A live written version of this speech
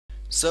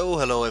So,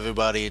 hello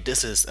everybody,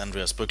 this is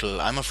Andreas Brueckl.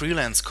 I'm a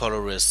freelance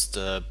colorist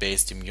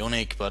based in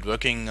Munich, but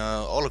working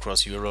all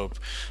across Europe,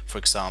 for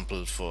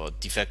example for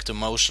De facto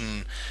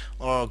Motion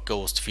or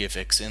Ghost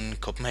VFX in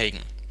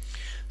Copenhagen.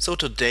 So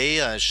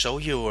today I show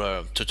you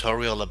a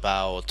tutorial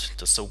about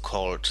the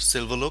so-called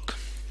silver look.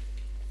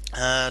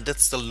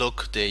 That's the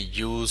look they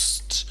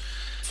used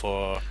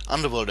for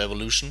Underworld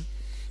Evolution.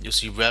 You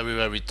see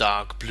very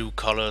dark blue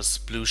colors,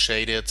 blue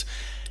shaded,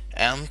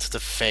 and the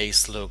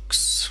face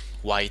looks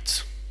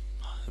white,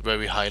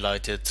 very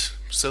highlighted,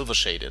 silver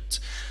shaded.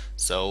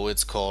 So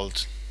it's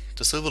called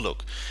the silver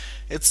look.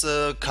 It's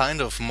a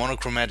kind of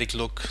monochromatic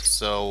look,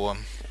 so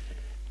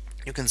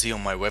you can see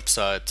on my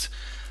website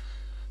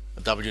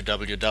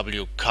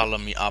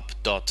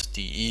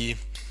www.colormeup.de.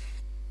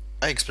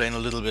 I explain a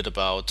little bit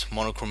about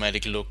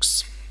monochromatic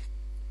looks.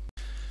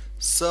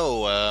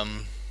 So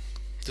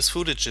this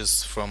footage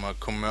is from a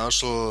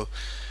commercial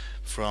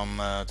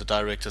from the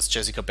directors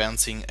Jessica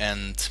Benzing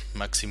and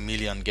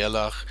Maximilian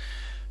Gerlach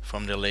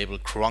from their label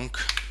Kronk.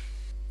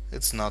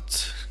 It's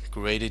not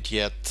graded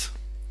yet.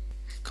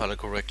 Color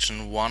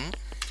correction 1.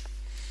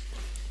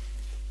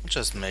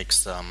 Just make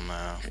some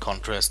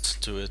contrast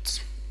to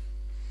it.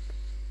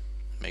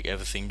 Make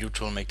everything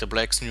neutral, make the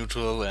blacks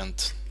neutral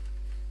and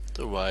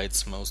the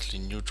whites mostly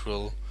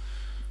neutral.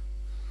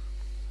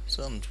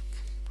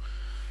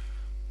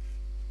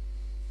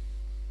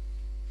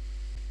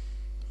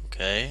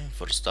 Okay,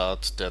 for the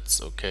start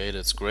that's okay,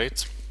 that's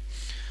great.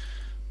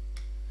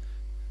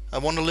 I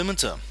want a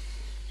limiter.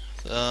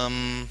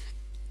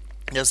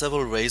 There are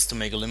several ways to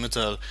make a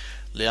limiter.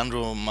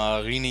 Leandro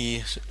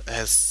Marini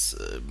has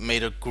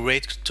made a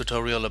great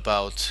tutorial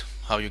about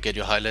how you get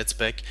your highlights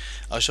back.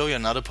 I'll show you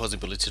another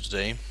possibility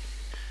today.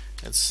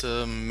 It's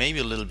maybe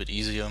a little bit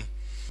easier.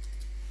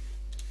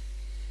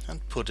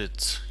 And put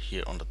it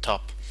here on the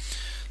top.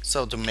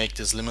 So to make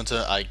this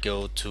limiter I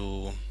go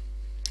to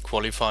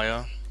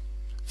qualifier,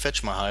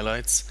 fetch my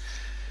highlights,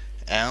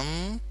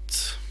 and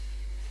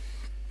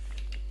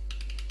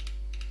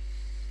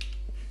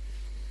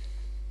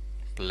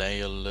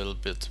play a little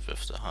bit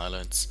with the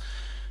highlights,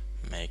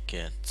 make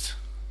it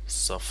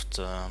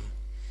softer,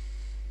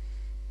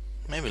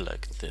 maybe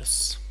like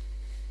this.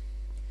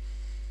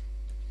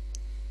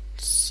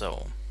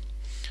 So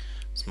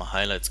it's my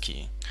highlights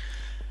key,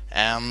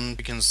 and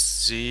you can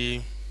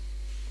see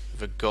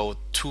if I go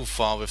too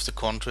far with the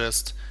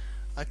contrast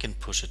I can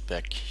push it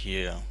back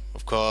here.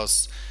 Of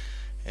course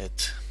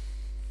it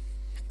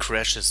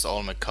crashes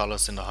all my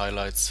colors in the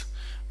highlights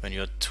when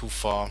you're too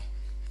far,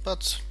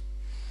 but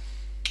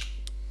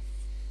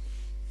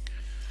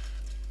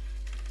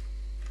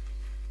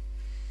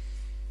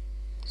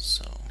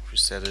so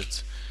reset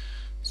it.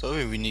 So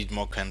if we need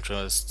more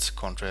contrast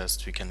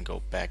we can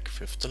go back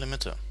with the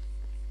limiter.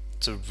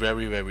 It's a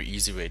very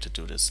easy way to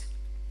do this.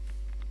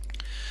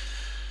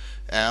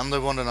 And I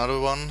want another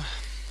one,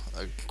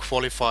 a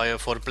qualifier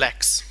for the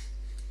blacks.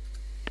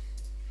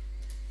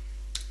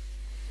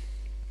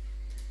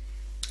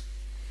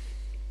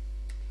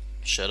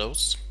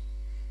 Shadows,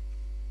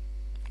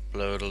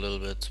 blur it a little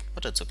bit,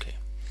 but that's okay.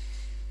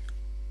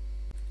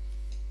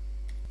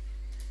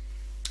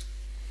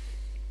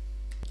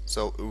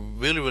 So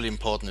really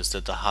important is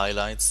that the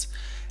highlights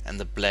and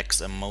the blacks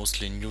are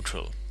mostly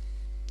neutral.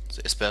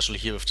 So especially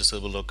here with the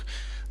silver look,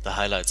 the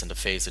highlights and the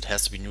face, it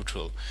has to be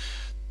neutral.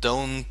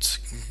 Don't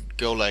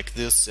go like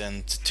this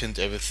and tint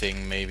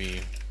everything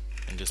maybe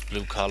in this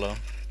blue color.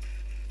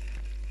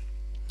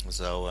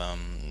 So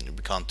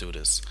we can't do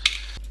this.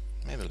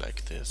 Maybe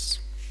like this.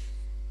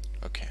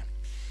 Okay.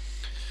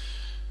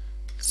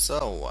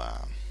 So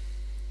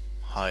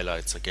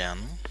highlights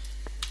again.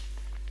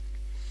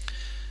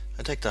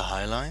 I take the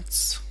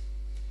highlights,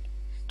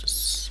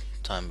 this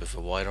time with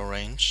a wider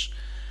range,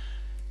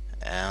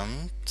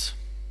 and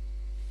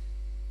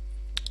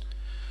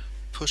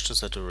push the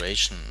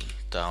saturation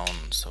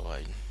down so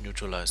I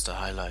neutralize the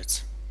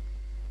highlights.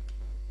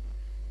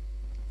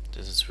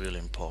 This is really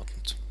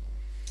important.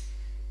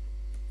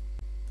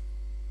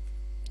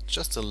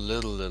 Just a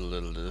little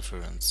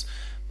difference,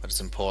 but it's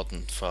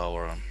important for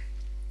our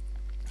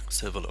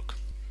silver look.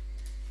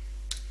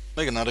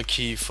 Make another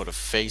key for the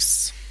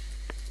face.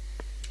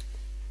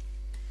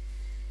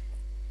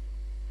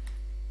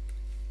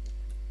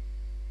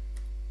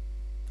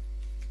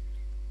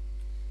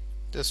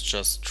 This is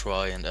just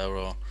try and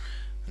error,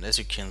 and as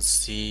you can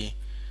see,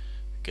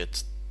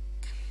 get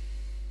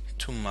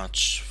too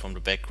much from the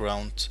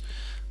background,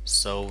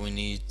 so we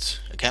need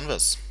a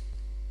canvas.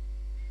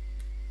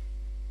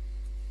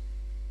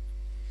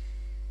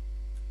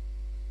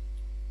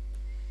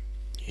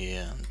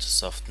 Here, and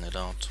soften it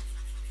out.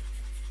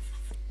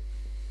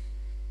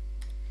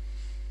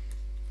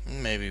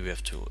 Maybe we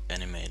have to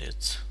animate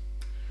it.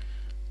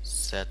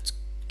 Set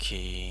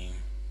key.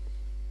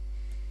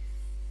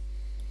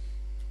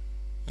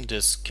 In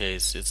this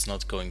case it's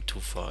not going too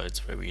far, it's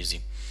very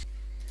easy.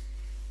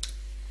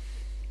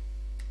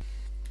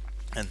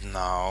 And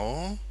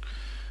now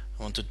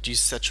I want to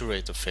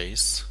desaturate the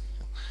face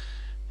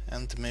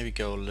and maybe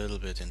go a little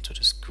bit into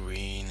this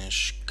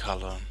greenish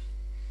color.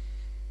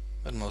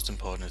 but most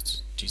important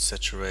is to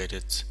desaturate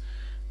it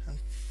and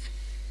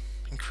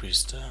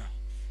increase the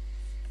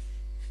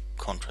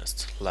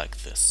contrast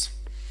like this.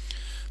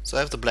 So I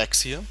have the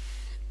blacks here.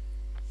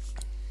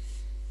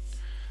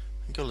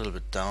 Go a little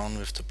bit down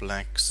with the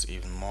blacks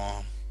even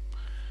more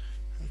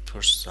and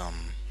push some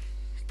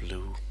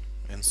blue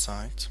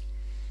inside.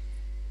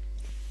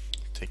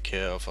 Take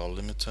care of our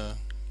limiter.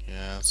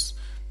 Yes.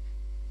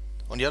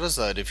 On the other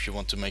side, if you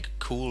want to make a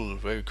cool,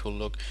 very cool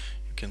look,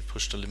 you can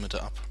push the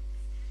limiter up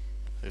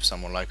if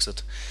someone likes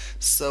it.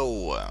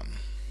 So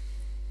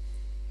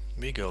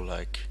we go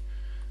like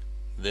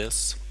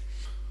this.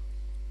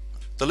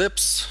 The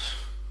lips,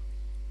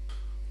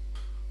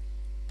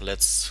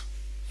 let's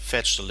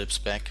fetch the lips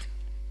back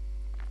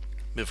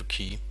with a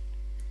key.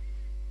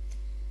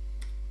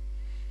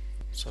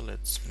 So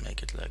let's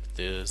make it like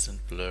this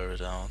and blur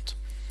it out.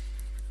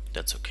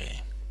 That's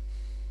okay.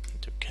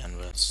 Into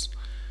canvas,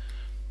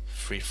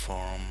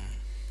 freeform.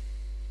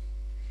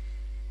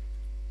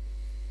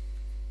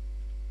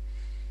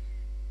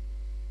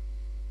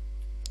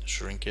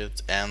 Shrink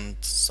it and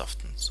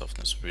soften.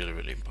 Soften is really,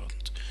 really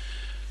important.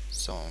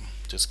 So in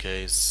this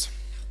case,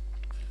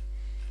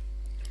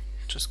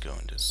 just go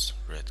in this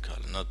red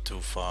color, not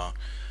too far.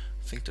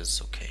 I think this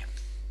is okay.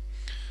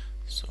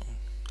 So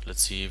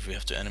let's see if we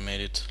have to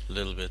animate it a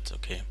little bit.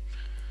 Okay.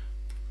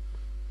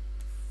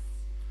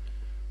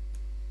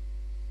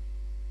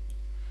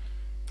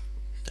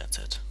 That's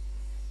it.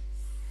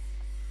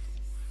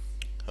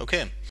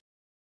 Okay.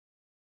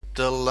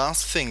 The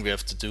last thing we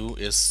have to do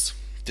is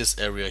this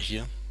area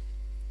here.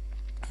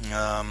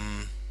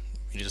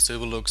 We need a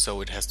silver look,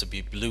 so it has to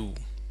be blue.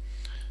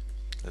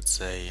 Let's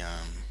say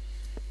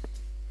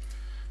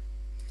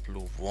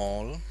blue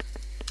wall.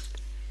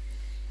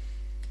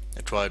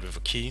 I try it with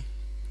a key.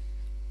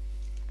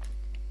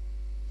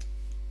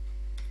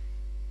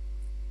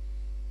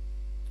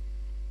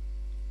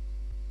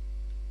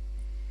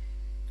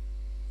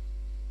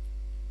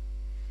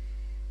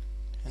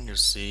 And you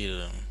see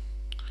the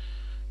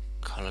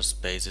color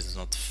space is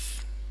not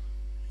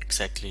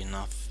exactly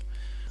enough.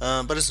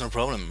 But it's no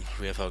problem,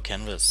 we have our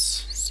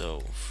canvas,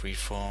 so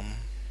freeform.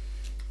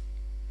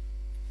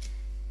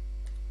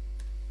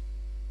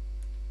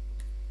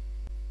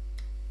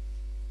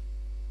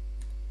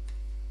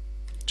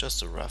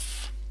 Just a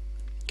rough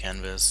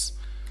canvas,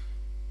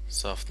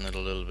 soften it a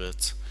little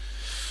bit,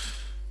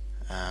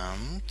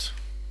 and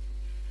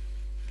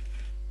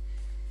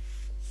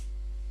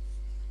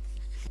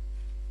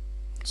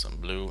some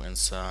blue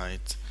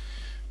inside.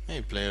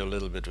 Maybe play a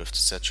little bit with the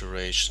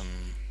saturation.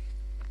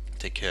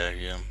 Take care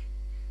here.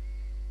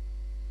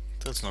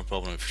 That's no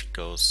problem if it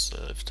goes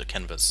if the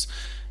canvas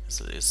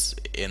is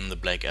in the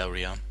black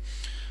area.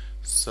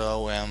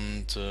 So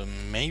and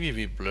maybe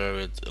we blur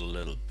it a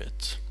little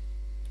bit.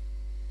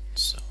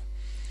 So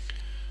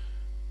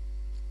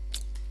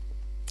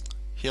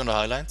here on the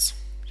highlights,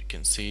 you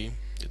can see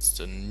it's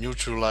the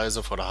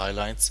neutralizer for the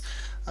highlights.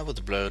 I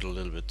would blur it a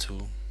little bit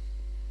too,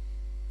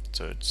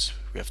 so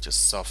we have this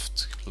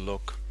soft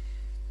look.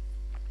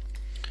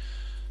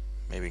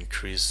 Maybe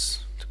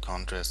increase the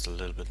contrast a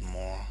little bit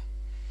more.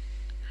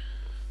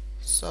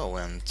 So,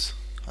 and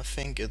I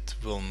think it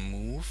will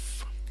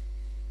move.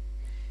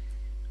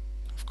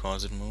 Of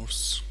course it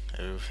moves.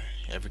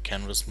 Every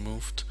canvas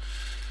moved.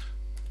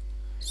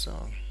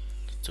 So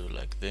let's do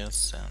like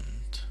this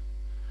and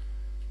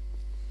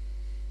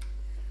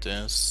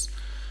this.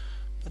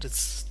 But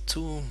it's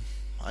too,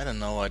 I don't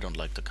know, I don't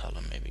like the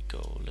color. Maybe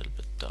go a little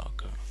bit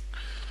darker.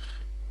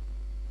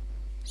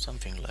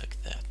 Something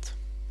like that.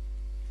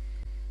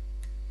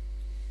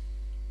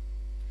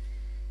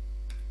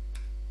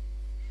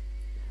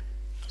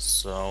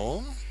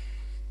 So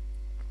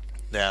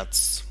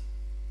that's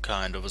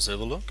kind of a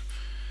silver look.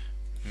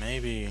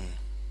 Maybe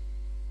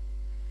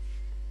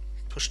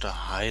push the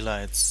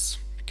highlights.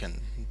 You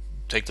can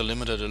take the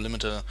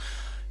limiter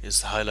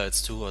is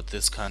highlights too, or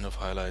this kind of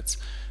highlights,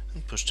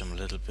 and push them a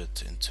little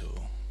bit into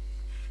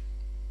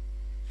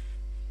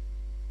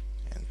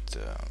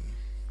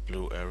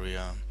blue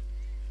area.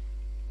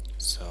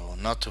 So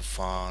not too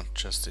far,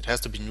 just it has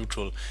to be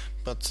neutral,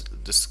 but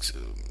this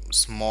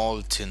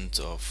small tint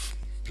of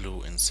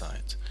blue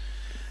inside.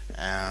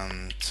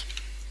 And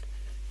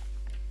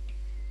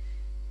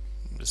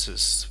this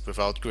is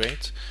without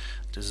grade.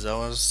 This is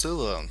our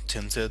silver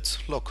tinted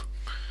look.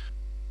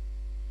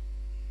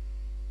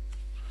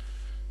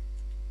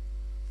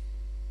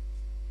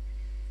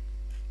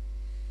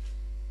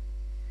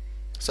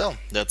 So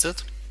that's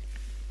it.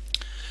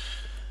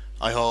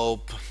 I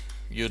hope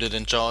you did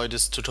enjoy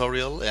this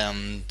tutorial,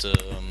 and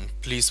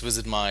please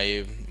visit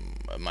my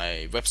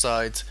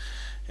website.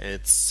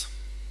 It's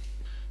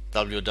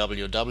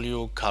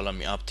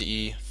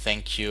www.colormeup.de.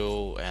 Thank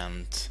you,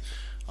 and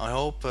I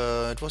hope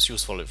it was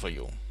useful for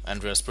you.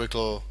 Andreas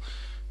Brueckl,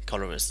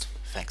 Colorist.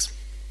 Thanks.